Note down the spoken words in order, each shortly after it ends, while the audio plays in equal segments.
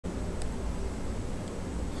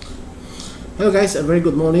Hello guys, a very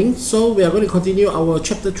good morning. So we are going to continue our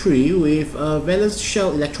chapter 3 with valence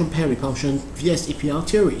shell electron pair repulsion VSEPR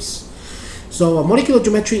theories. So molecular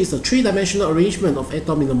geometry is the three-dimensional arrangement of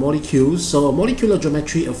atom in a molecule. So molecular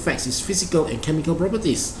geometry affects its physical and chemical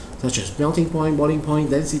properties such as melting point, boiling point,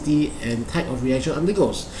 density, and type of reaction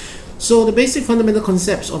undergoes. So the basic fundamental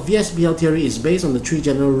concepts of VSEPR theory is based on the three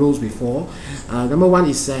general rules before. Number one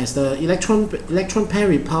is as the electron pair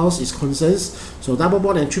repulse is concerned, so double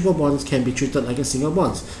bond and triple bonds can be treated like a single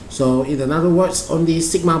bond. So in other words, only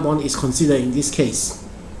sigma bond is considered in this case.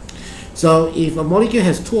 So if a molecule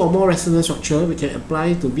has two or more resonance structure, we can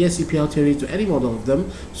apply to VSEPR theory to any model of them.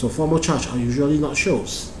 So formal charge are usually not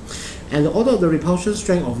shows. And the order of the repulsion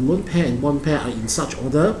strength of lone pair and bond pair are in such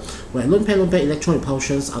order, where lone pair electron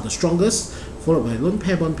repulsions are the strongest, followed by lone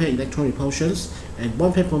pair bond pair electron repulsions, and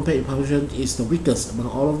bond pair repulsion is the weakest among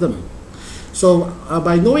all of them. So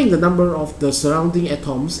by knowing the number of the surrounding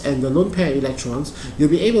atoms and the lone pair electrons, you'll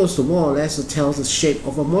be able to more or less tell the shape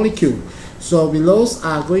of a molecule. So below we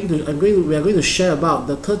are going to share about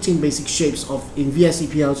the 13 basic shapes in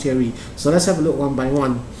VSEPR theory. So let's have a look one by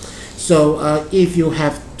one. So if you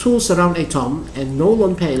have two surround atom and no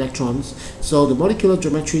lone pair electrons, so the molecular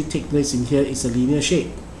geometry take place in here is a linear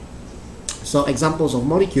shape. So examples of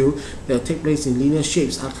molecule that take place in linear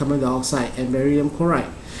shapes are carbon dioxide and barium chloride.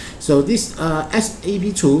 So this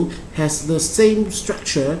SAB2 has the same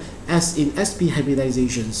structure as in sp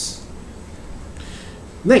hybridizations.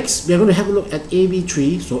 Next, we are going to have a look at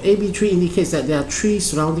AB3. So AB3 indicates that there are three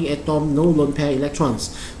surrounding atom, no lone pair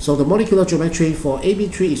electrons. So the molecular geometry for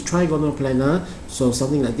AB3 is trigonal planar. So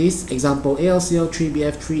something like this. Example, AlCl3,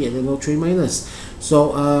 BF3, and NO3-.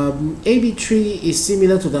 So AB3 is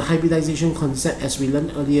similar to the hybridization concept as we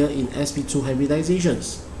learned earlier in sp2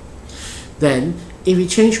 hybridizations. Then, if we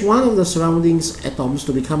change one of the surroundings atoms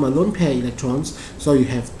to become a lone pair electrons, so you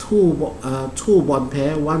have two bond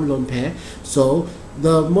pair, one lone pair. So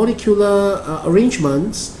the molecular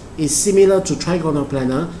arrangement is similar to trigonal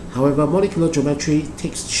planar. However, molecular geometry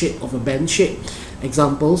takes shape of a band shape.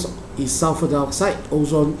 Examples is sulfur dioxide,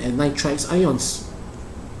 ozone, and nitrite ions.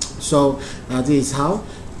 So this is how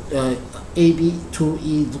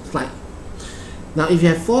AB2E looks like. Now, if you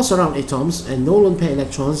have four surround atoms and no lone pair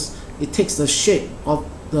electrons, it takes the shape of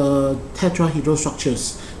the tetrahedral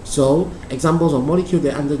structures. So examples of molecule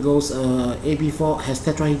that undergoes AB4 has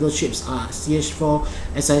tetrahedral shapes are CH4,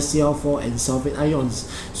 SiCl4, and sulfate ions.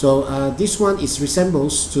 So this one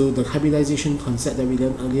resembles to the hybridization concept that we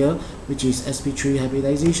learned earlier, which is sp3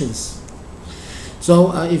 hybridizations.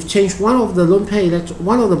 So if change one of the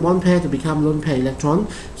bond pair to become lone pair electron,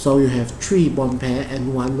 so you have three bond pair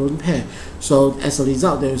and one lone pair. So as a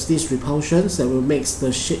result, there is this repulsions that will make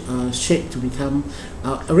the shape to become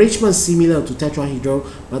arrangement similar to tetrahedral,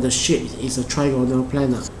 but the shape is a trigonal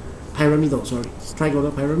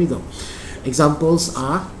pyramidal. Examples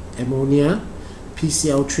are ammonia,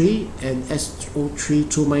 PCl3, and SO3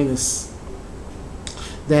 2-.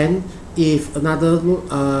 Then if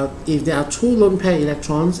there are two lone pair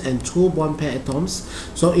electrons and two bond pair atoms,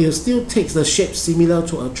 so it still takes the shape similar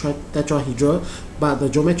to a tetrahedral, but the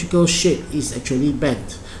geometrical shape is actually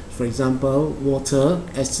bent. For example, water,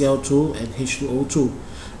 SCl2, and H2O2.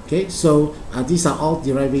 Okay, so these are all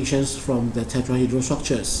derivations from the tetrahedral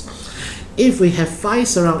structures. If we have five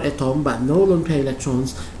surround atoms but no lone pair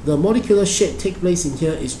electrons, the molecular shape take place in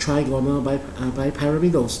here is trigonal by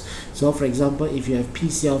pyramidals. So for example, if you have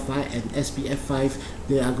PCl5 and SPF5,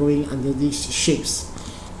 they are going under these shapes.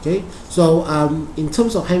 Okay, so in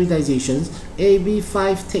terms of hybridizations,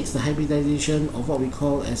 AB5 takes the hybridization of what we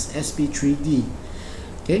call as sp3d.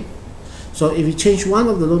 Okay, so if you change one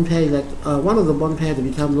of the bond pair to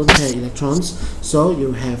become lone pair electrons, so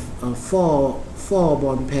you have four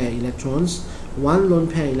bond pair electrons, one lone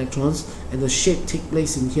pair electrons, and the shape take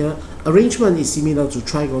place in here. Arrangement is similar to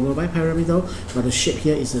trigonal bipyramidal, but the shape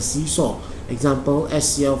here is a seesaw. Example,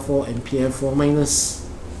 SCl4 and PF4-.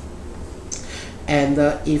 And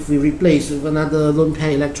if we replace with another lone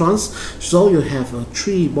pair electrons, so you have a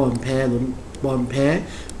three bond pair,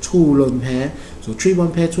 two lone pair. So three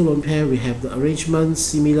bond pair, two lone pair, we have the arrangement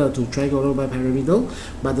similar to trigonal bipyramidal,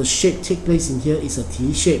 but the shape take place in here is a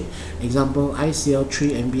T shape. Example,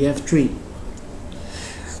 ICl3 and BF3.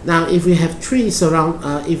 Now, if we have three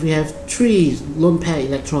lone pair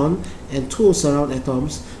electron and two surround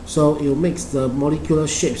atoms, so it makes the molecular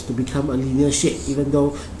shapes to become a linear shape, even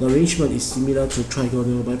though the arrangement is similar to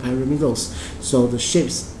trigonal bipyramidals. So the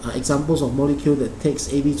shapes examples of molecule that takes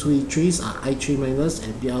AB2E3s are I3-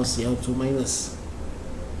 and BrCl2-.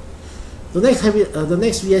 The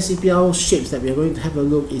next VSEPR shapes that we are going to have a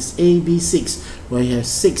look is AB6, where you have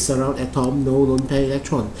 6 surround atom, no lone pair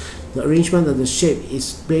electron. The arrangement of the shape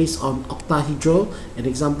is based on octahedral, and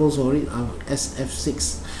examples for it are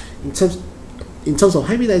SF6. In terms of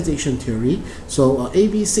hybridization theory, so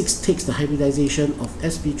AB6 takes the hybridization of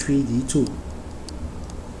sp3d2.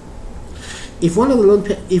 If one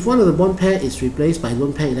of the bond pair is replaced by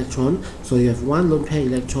lone pair electron, so you have 1 lone pair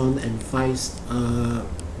electron and 5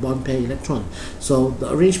 bond pair electron. So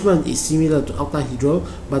the arrangement is similar to octahedral,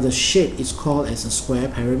 but the shape is called as a square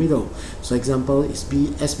pyramidal. So example is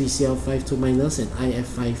SbCl5 2- and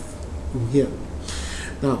IF5 in here.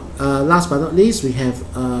 Now, last but not least, we have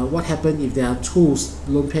what happens if there are 2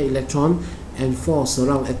 lone pair electron and 4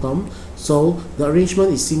 surround atom. So the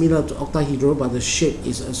arrangement is similar to octahedral, but the shape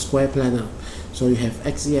is a square planar. So you have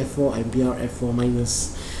XeF4 and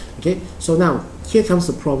BrF4-. Okay, so now here comes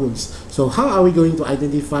the problems. So how are we going to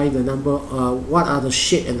identify the number, what are the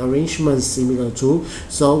shape and arrangements similar to?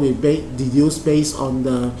 So we deduce based on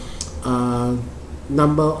the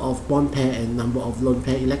number of bond pair and number of lone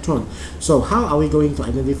pair electron. So how are we going to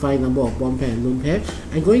identify number of bond pair and lone pair?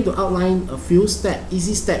 I'm going to outline a few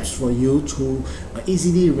easy steps for you to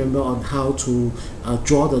easily remember on how to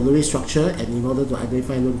draw the Lewis structure, and in order to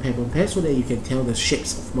identify lone pair, bond pair, so that you can tell the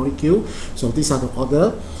shapes of molecule. So these are the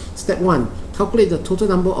order. Step 1. Calculate the total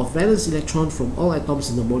number of valence electrons from all atoms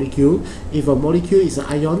in the molecule. If a molecule is an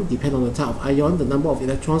ion, depending on the type of ion, the number of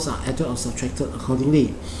electrons are added or subtracted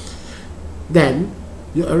accordingly. Then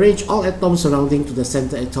you arrange all atoms surrounding to the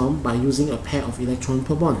center atom by using a pair of electrons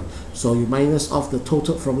per bond. So you minus off the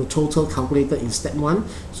total from the total calculated in step 1,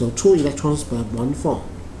 so 2 electrons per bond form.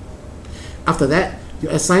 After that, you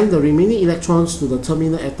assign the remaining electrons to the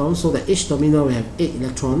terminal atom, so that each terminal will have 8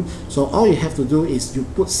 electrons. So all you have to do is you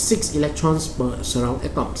put 6 electrons per surround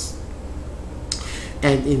atoms.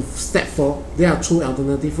 And in step 4, there are 2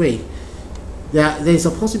 alternative ways. There is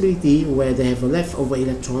a possibility where they have a leftover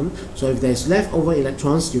electron. So if there's leftover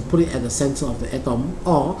electrons, you put it at the center of the atom.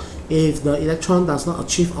 Or if the electron does not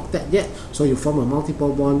achieve octet yet, so you form a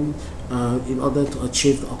multiple bond in order to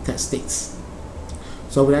achieve the octet states.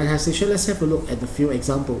 So with that hesitation, let's have a look at the few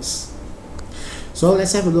examples. So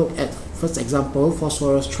let's have a look at first example,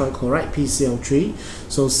 phosphorus trichloride PCl3.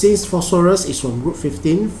 So since phosphorus is from group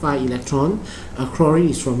 15, 5 electron, chlorine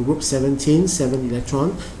is from group 17, 7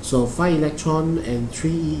 electron. So 5 electron and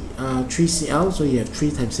 3 Cl, so you have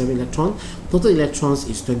 3 times 7 electron. Total electrons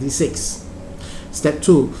is 26. Step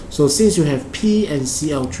 2. So since you have P and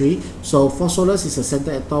Cl3, so phosphorus is a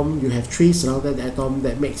center atom, you have 3 surrounded atom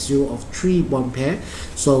that makes you of 3 bond pair.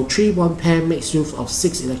 So 3 bond pair makes use of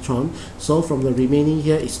 6 electrons. So from the remaining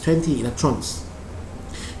here is 20 electrons.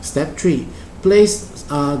 Step 3. Place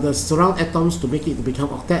the surround atoms to make it to become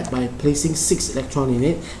octet by placing 6 electrons in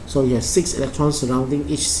it. So you have 6 electrons surrounding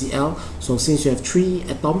each Cl. So since you have 3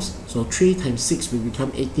 atoms, so 3 times 6 will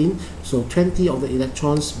become 18. So 20 of the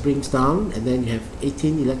electrons brings down, and then you have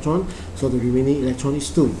 18 electrons. So the remaining electron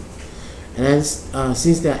is 2. And then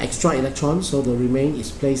since there are extra electrons, so the remaining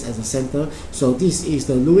is placed as a center. So this is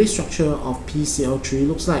the Lewis structure of PCl3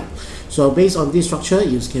 looks like. So based on this structure,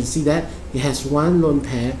 you can see that it has 1 lone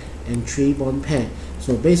pair and 3 bond pair.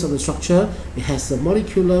 So based on the structure, it has the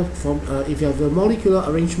molecular form. If you have the molecular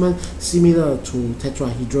arrangement similar to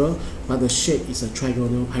tetrahedral, but the shape is a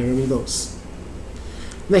trigonal pyramidals.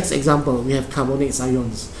 Next example, we have carbonate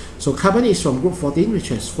ions. So carbon is from group 14, which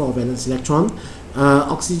has 4 valence electrons.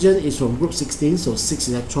 Oxygen is from group 16, so 6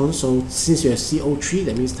 electrons. So since you have CO3,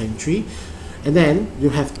 that means times 3. And then you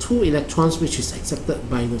have 2 electrons, which is accepted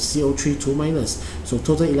by the CO3 2-. So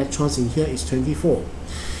total electrons in here is 24.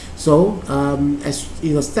 So as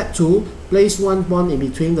in the step 2, place 1 bond in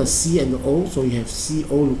between the C and the O. So you have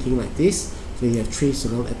CO looking like this. So you have 3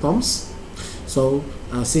 surround atoms. So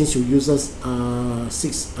since you use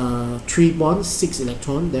 3 bonds, 6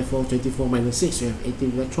 electrons, therefore 24 minus 6, you have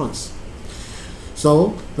 18 electrons.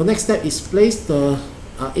 So the next step is place the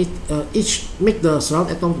make the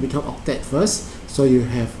surround atom to become octet first. So you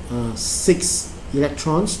have 6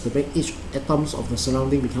 electrons to make each atoms of the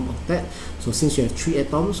surrounding become octet. So since you have 3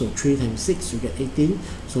 atoms, so 3 times 6, you get 18.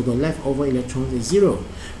 So the leftover electron is 0.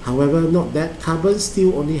 However, note that carbon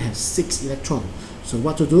still only has 6 electrons. So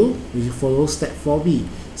what to do? We follow step 4b.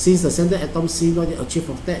 Since the center atom C not yet achieve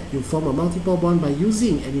octet, you form a multiple bond by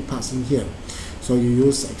using any parts in here. So you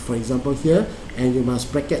use, for example, here, and you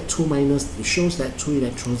must bracket 2- to show that 2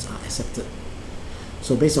 electrons are accepted.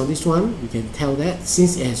 So based on this one, we can tell that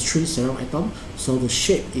since it has 3 surround atoms, so the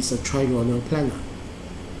shape is a trigonal planar.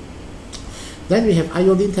 Then we have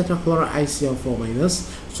iodine tetrachloride ICl4-.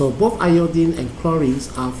 So both iodine and chlorines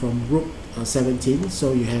are from group 17,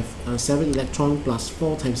 so you have 7 electron plus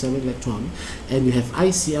 4 times 7 electron, and you have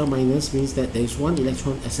ICl minus, means that there is 1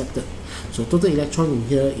 electron accepted. So total electron in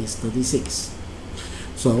here is 36.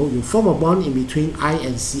 So you form a bond in between I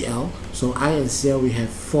and Cl. So I and Cl, we have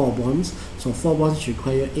 4 bonds. So 4 bonds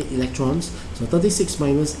require 8 electrons. So 36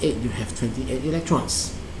 minus 8, you have 28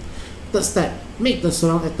 electrons. Third step, make the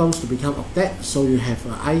surround atoms to become octet. So you have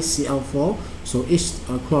ICl4. So each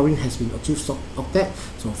chlorine has been achieved octet.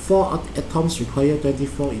 So 4 atoms require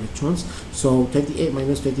 24 electrons. So 28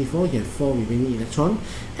 minus 24, you have 4 remaining electron.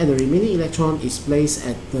 And the remaining electron is placed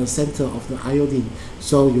at the center of the iodine.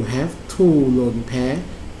 So you have 2 lone pair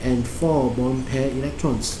and 4 bond pair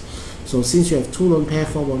electrons. So since you have 2 lone pair,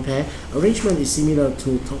 4 bond pair, arrangement is similar to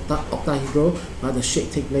octahedral, but the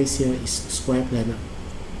shape take place here is square planar.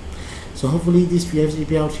 So hopefully these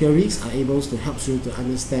VSEPR theories are able to help you to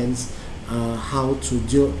understand how to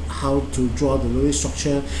draw the Lewis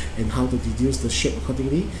structure and how to deduce the shape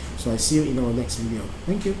accordingly. So I see you in our next video.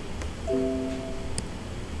 Thank you.